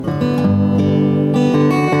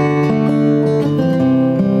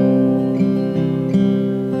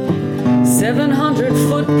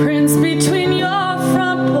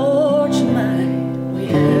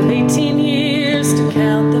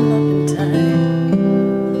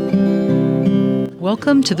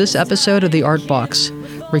Welcome to this episode of The Art Box,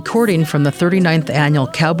 recording from the 39th Annual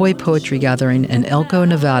Cowboy Poetry Gathering in Elko,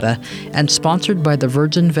 Nevada, and sponsored by the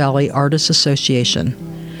Virgin Valley Artists Association.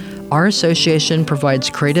 Our association provides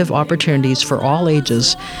creative opportunities for all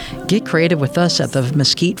ages. Get creative with us at the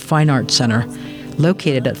Mesquite Fine Arts Center,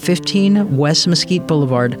 located at 15 West Mesquite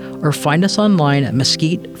Boulevard, or find us online at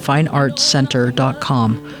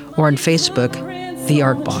mesquitefineartscenter.com or on Facebook, The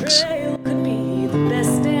Art Box.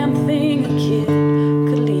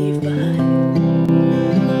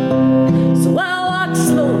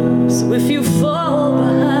 If you fall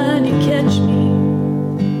behind, you catch me.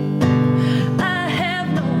 I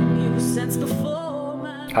have known you since before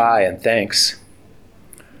my... Hi, and thanks.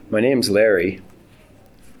 My name's Larry,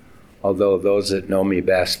 although those that know me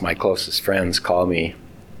best, my closest friends, call me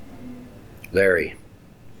Larry.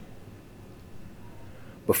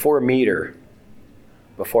 Before meter,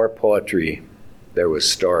 before poetry, there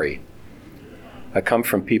was story. I come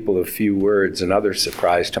from people of few words, another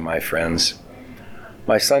surprise to my friends.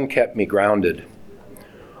 My son kept me grounded.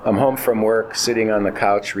 I'm home from work, sitting on the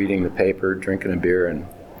couch, reading the paper, drinking a beer, and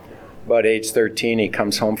about age 13, he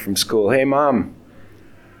comes home from school. Hey, Mom,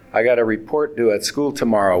 I got a report due at school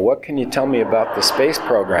tomorrow. What can you tell me about the space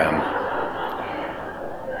program?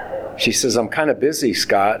 She says, I'm kind of busy,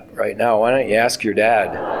 Scott, right now. Why don't you ask your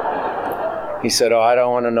dad? He said, I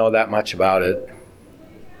don't want to know that much about it.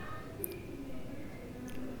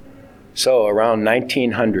 So around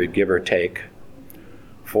 1900, give or take,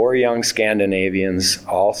 4 young Scandinavians,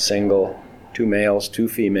 all single, 2 males, 2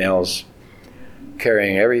 females,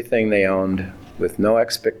 carrying everything they owned with no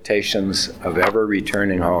expectations of ever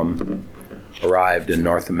returning home, arrived in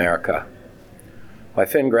North America. My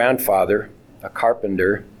Finn grandfather, a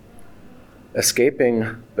carpenter,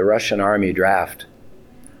 escaping the Russian army draft,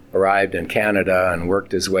 arrived in Canada and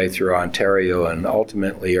worked his way through Ontario and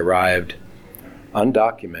ultimately arrived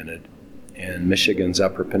undocumented in Michigan's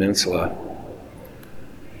Upper Peninsula.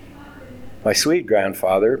 My Swede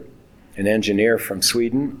grandfather, an engineer from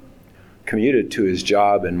Sweden, commuted to his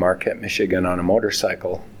job in Marquette, Michigan on a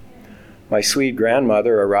motorcycle. My Swede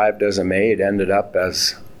grandmother arrived as a maid, ended up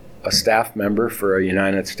as a staff member for a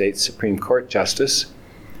United States Supreme Court justice.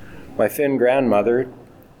 My Finn grandmother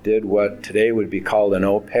did what today would be called an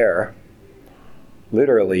au pair,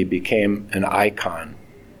 literally became an icon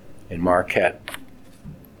in Marquette.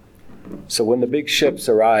 So when the big ships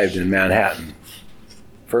arrived in Manhattan,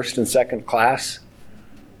 first and second class,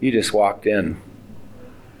 you just walked in.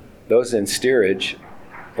 Those in steerage,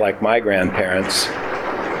 like my grandparents,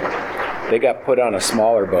 they got put on a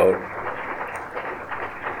smaller boat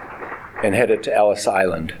and headed to Ellis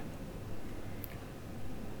Island.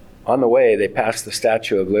 On the way, they passed the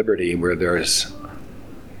Statue of Liberty, where there's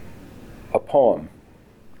a poem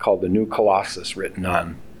called The New Colossus written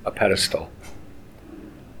on a pedestal.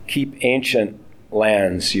 Keep ancient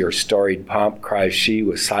lands your storied pomp, cries she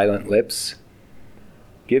with silent lips.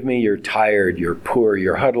 Give me your tired, your poor,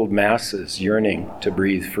 your huddled masses yearning to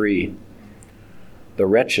breathe free. The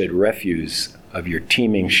wretched refuse of your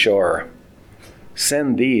teeming shore.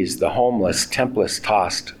 Send these, the homeless, tempest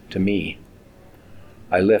tossed, to me.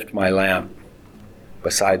 I lift my lamp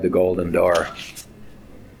beside the golden door.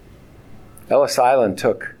 Ellis Island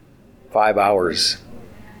took 5 hours.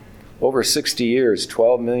 Over 60 years,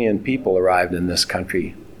 12 million people arrived in this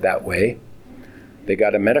country that way. They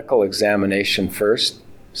got a medical examination first.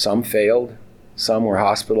 Some failed. Some were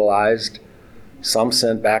hospitalized. Some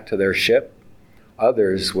sent back to their ship.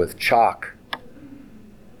 Others, with chalk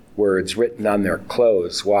words written on their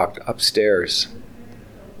clothes, walked upstairs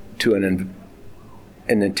to an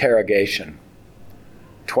interrogation.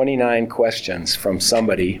 29 questions from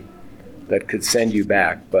somebody that could send you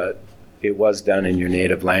back, but it was done in your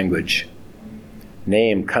native language.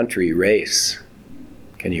 Name, country, race.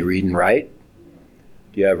 Can you read and write?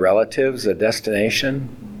 Do you have relatives, a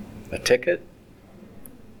destination, a ticket?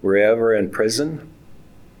 Were you ever in prison,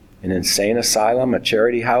 an insane asylum, a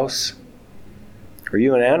charity house? Are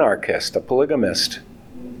you an anarchist, a polygamist?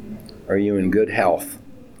 Are you in good health?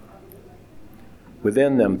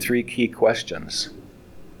 Within them, 3 key questions.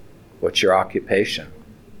 What's your occupation?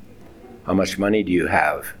 How much money do you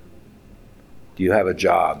have? Do you have a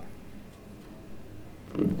job?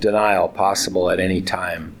 Denial possible at any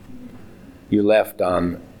time. You left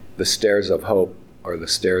on the stairs of hope or the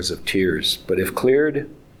stairs of tears. But if cleared,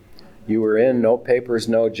 you were in, no papers,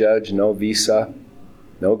 no judge, no visa,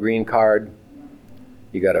 no green card.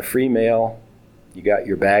 You got a free mail. You got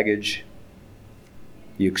your baggage.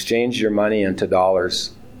 You exchanged your money into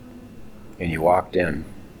dollars, and you walked in.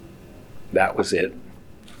 That was it.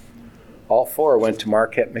 All 4 went to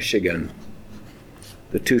Marquette, Michigan.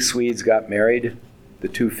 The 2 Swedes got married. The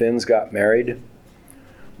two Finns got married.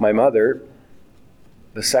 My mother,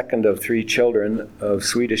 the second of 3 children of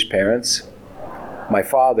Swedish parents. My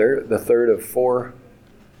father, the third of 4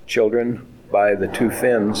 children by the two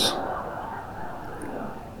Finns,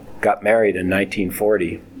 got married in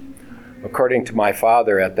 1940. According to my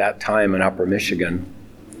father at that time in Upper Michigan,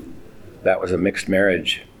 that was a mixed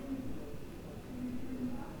marriage.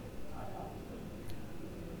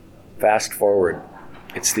 Fast forward,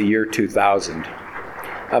 it's the year 2000.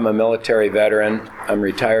 I'm a military veteran, I'm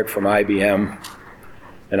retired from IBM,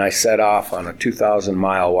 and I set off on a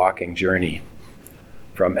 2,000-mile walking journey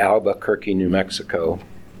from Albuquerque, New Mexico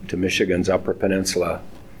to Michigan's Upper Peninsula.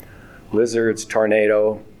 Blizzards,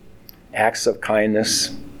 tornado, acts of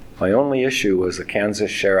kindness. My only issue was the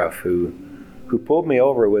Kansas sheriff who pulled me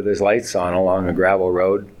over with his lights on along a gravel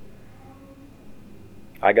road.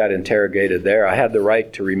 I got interrogated there. I had the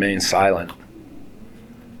right to remain silent.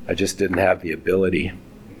 I just didn't have the ability.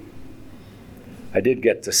 I did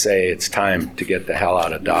get to say it's time to get the hell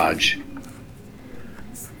out of Dodge.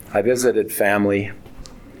 I visited family.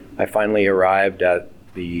 I finally arrived at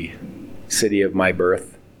the city of my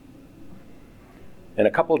birth. And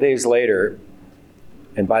a couple days later,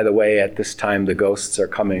 and by the way, at this time the ghosts are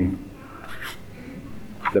coming,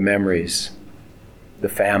 the memories, the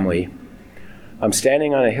family. I'm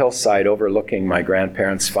standing on a hillside overlooking my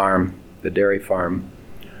grandparents' farm, the dairy farm.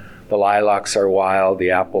 The lilacs are wild,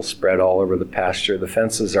 the apples spread all over the pasture, the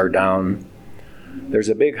fences are down. There's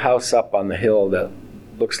a big house up on the hill that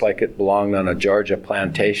looks like it belonged on a Georgia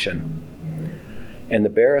plantation, and the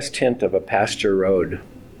barest hint of a pasture road.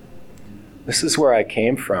 This is where I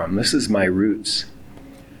came from, this is my roots,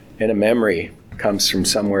 and a memory comes from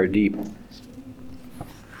somewhere deep.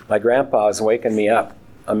 My grandpa is waking me up.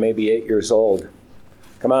 I'm maybe 8 years old.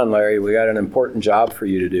 Come on, Larry, we got an important job for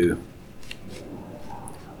you to do.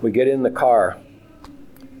 We get in the car.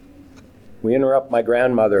 We interrupt my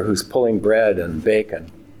grandmother who's pulling bread and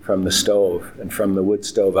bacon from the stove and from the wood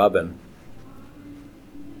stove oven.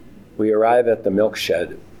 We arrive at the milk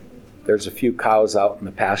shed. There's a few cows out in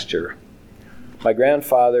the pasture. My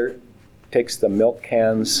grandfather takes the milk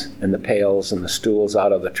cans and the pails and the stools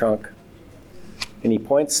out of the trunk, and he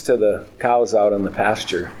points to the cows out in the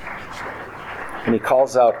pasture. And he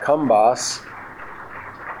calls out, "Come, boss."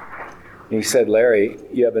 And he said, "Larry,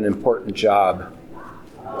 you have an important job.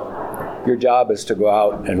 Your job is to go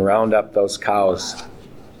out and round up those cows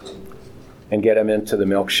and get them into the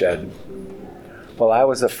milk shed." Well, I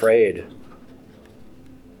was afraid.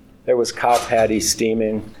 There was cow patty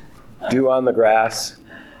steaming, dew on the grass.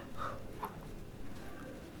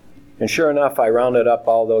 And sure enough, I rounded up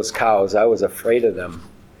all those cows. I was afraid of them.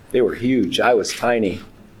 They were huge. I was tiny.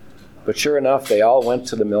 But sure enough, they all went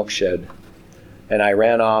to the milk shed. And I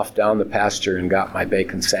ran off down the pasture and got my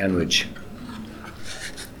bacon sandwich.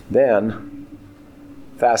 Then,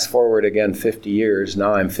 fast forward again 50 years,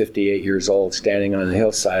 now I'm 58 years old, standing on the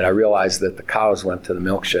hillside, I realized that the cows went to the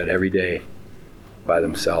milk shed every day by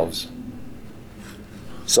themselves.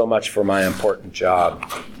 So much for my important job.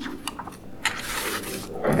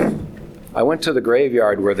 I went to the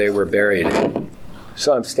graveyard where they were buried.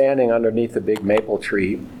 So I'm standing underneath a big maple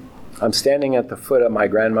tree. I'm standing at the foot of my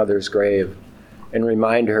grandmother's grave and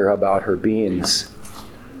remind her about her beans.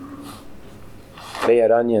 They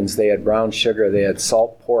had onions, they had brown sugar, they had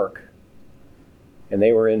salt pork, and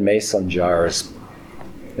they were in mason jars,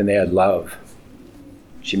 and they had love.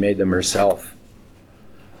 She made them herself.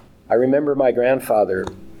 I remember my grandfather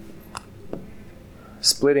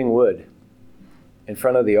splitting wood in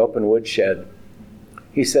front of the open woodshed.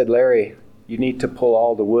 He said, "Larry, you need to pull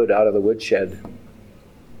all the wood out of the woodshed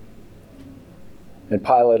and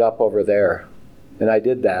pile it up over there." And I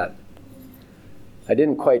did that. I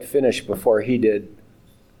didn't quite finish before he did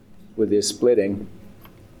with his splitting.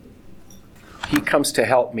 He comes to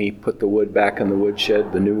help me put the wood back in the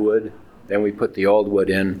woodshed, the new wood. Then we put the old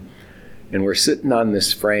wood in, and we're sitting on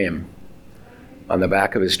this frame on the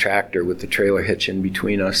back of his tractor with the trailer hitch in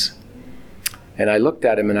between us. And I looked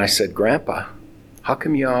at him and I said, "Grandpa, how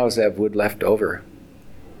come you always have wood left over?"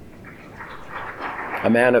 A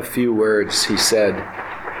man of few words, he said,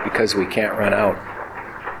 "Because we can't run out."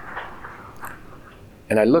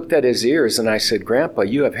 And I looked at his ears and I said, "Grandpa,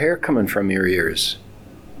 you have hair coming from your ears."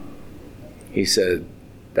 He said,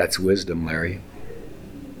 "That's wisdom, Larry."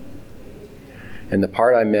 And the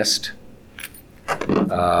part I missed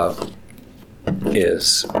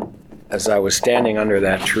is, as I was standing under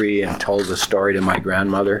that tree and told the story to my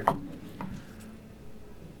grandmother,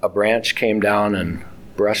 a branch came down and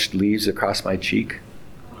brushed leaves across my cheek.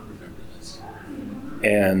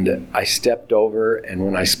 And I stepped over, and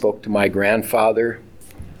when I spoke to my grandfather,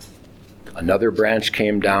 Another branch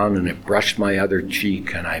came down and it brushed my other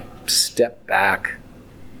cheek, and I stepped back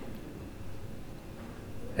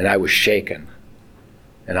and I was shaken.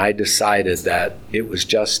 And I decided that it was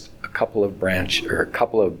just a couple of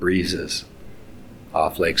breezes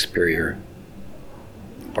off Lake Superior.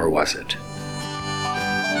 Or was it?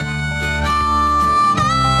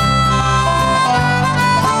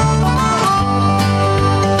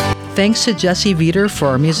 Thanks to Jesse Veter for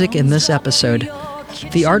our music in this episode.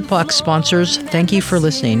 The Art Box sponsors, thank you for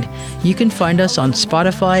listening. You can find us on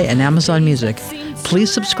Spotify and Amazon Music.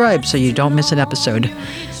 Please subscribe so you don't miss an episode.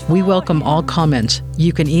 We welcome all comments.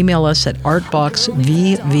 You can email us at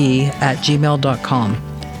artboxvv@gmail.com.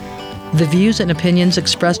 The views and opinions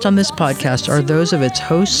expressed on this podcast are those of its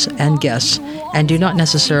hosts and guests and do not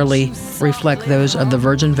necessarily reflect those of the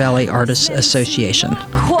Virgin Valley Artists Association.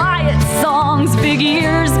 Quiet songs, big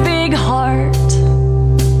ears, big heart.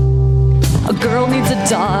 A girl needs a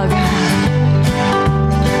dog.